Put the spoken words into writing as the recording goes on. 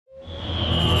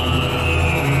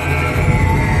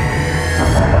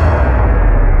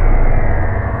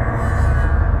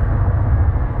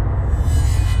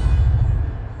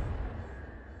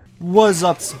What's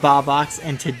up, it's Bobox,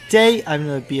 and today I'm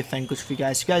going to be a fan glitch for you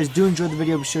guys. If you guys do enjoy the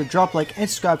video, be sure to drop a like and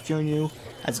subscribe if you're new,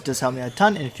 as it does help me out a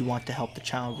ton, and if you want to help the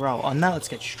channel grow. On that, let's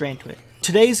get straight into it.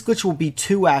 Today's glitch will be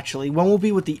two, actually. One will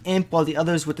be with the imp, while the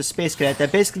other is with the space cadet. They're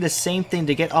basically the same thing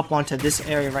to get up onto this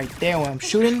area right there where I'm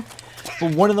shooting,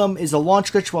 but one of them is a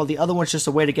launch glitch, while the other one's just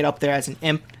a way to get up there as an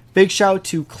imp. Big shout out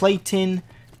to Clayton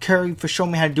Curry for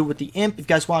showing me how to do it with the imp. If you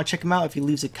guys want to check him out, if he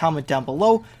leaves a comment down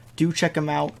below, do check him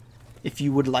out if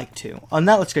you would like to. On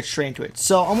that, let's get straight into it.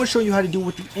 So I'm going to show you how to do it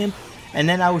with the imp, and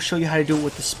then I will show you how to do it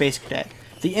with the space cadet.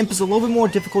 The imp is a little bit more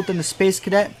difficult than the space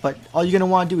cadet, but all you're going to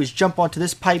want to do is jump onto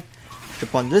this pipe,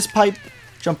 jump onto this pipe,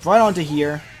 jump right onto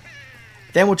here.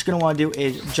 Then what you're going to want to do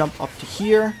is jump up to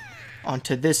here,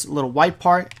 onto this little white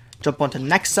part, jump onto the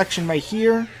next section right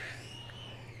here,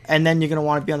 and then you're going to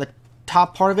want to be on the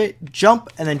top part of it, jump,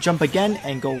 and then jump again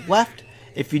and go left.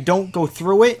 If you don't go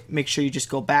through it, make sure you just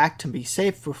go back to be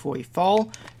safe before you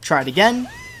fall. Try it again.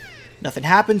 Nothing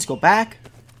happens. Go back.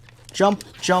 Jump,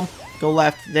 jump, go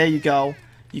left. There you go.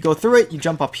 You go through it, you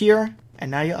jump up here,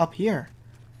 and now you're up here.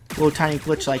 Little tiny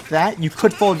glitch like that. You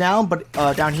could fall down, but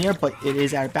down here, but it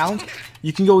is out of bounds.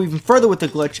 You can go even further with the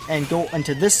glitch and go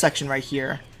into this section right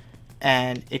here,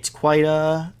 and it's quite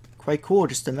cool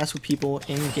just to mess with people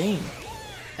in game.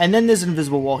 And then there's an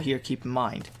invisible wall here, keep in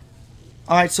mind.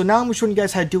 Alright, so now I'm showing you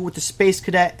guys how to do it with the space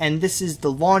cadet, and this is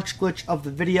the launch glitch of the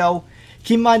video.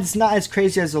 Keep in mind, it's not as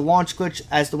crazy as the launch glitch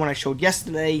as the one I showed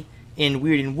yesterday in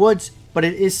Weird in Woods, but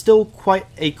it is still quite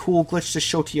a cool glitch to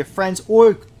show to your friends,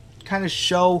 or kind of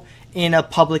show in a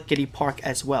public kiddie park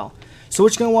as well. So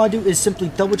what you're going to want to do is simply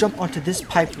double jump onto this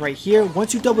pipe right here.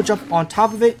 Once you double jump on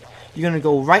top of it, you're going to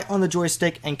go right on the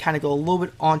joystick and kind of go a little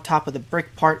bit on top of the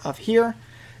brick part of here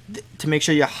to make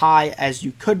sure you're high as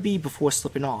you could be before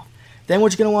slipping off. Then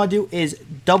what you're going to want to do is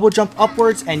double jump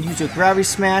upwards and use your gravity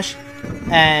smash,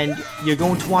 and you're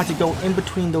going to want to go in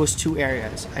between those two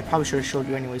areas. I probably should have showed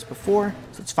you anyways before,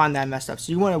 so it's fine that I messed up.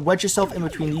 So you want to wedge yourself in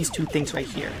between these two things right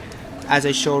here, as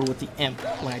I showed with the imp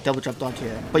when I double jumped onto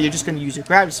it. But you're just going to use your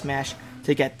gravity smash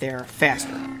to get there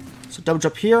faster. So double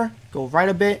jump here, go right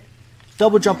a bit,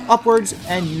 double jump upwards,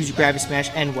 and use your gravity smash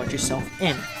and wedge yourself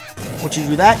in. Once you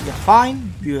do that, you're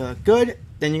fine, you're good.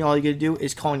 Then all you're going to do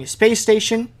is call in your space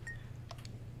station.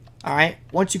 Alright,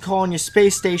 once you call in your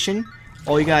space station,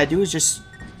 all you gotta do is just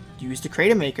use the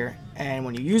crater maker. And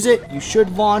when you use it, you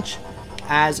should launch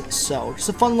as so. Just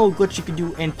a fun little glitch you can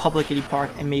do in public kiddie park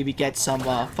and maybe get some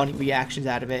funny reactions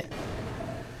out of it.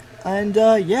 And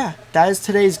yeah, that is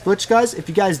today's glitch, guys. If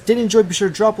you guys did enjoy, be sure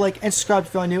to drop a like and subscribe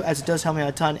if you're new, as it does help me out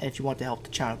a ton, and if you want to help the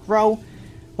channel grow.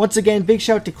 Once again, big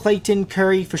shout out to Clayton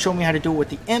Curry for showing me how to do it with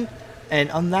the imp.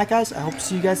 And other than that, guys, I hope to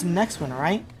see you guys in the next one,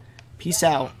 alright? Peace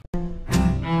out.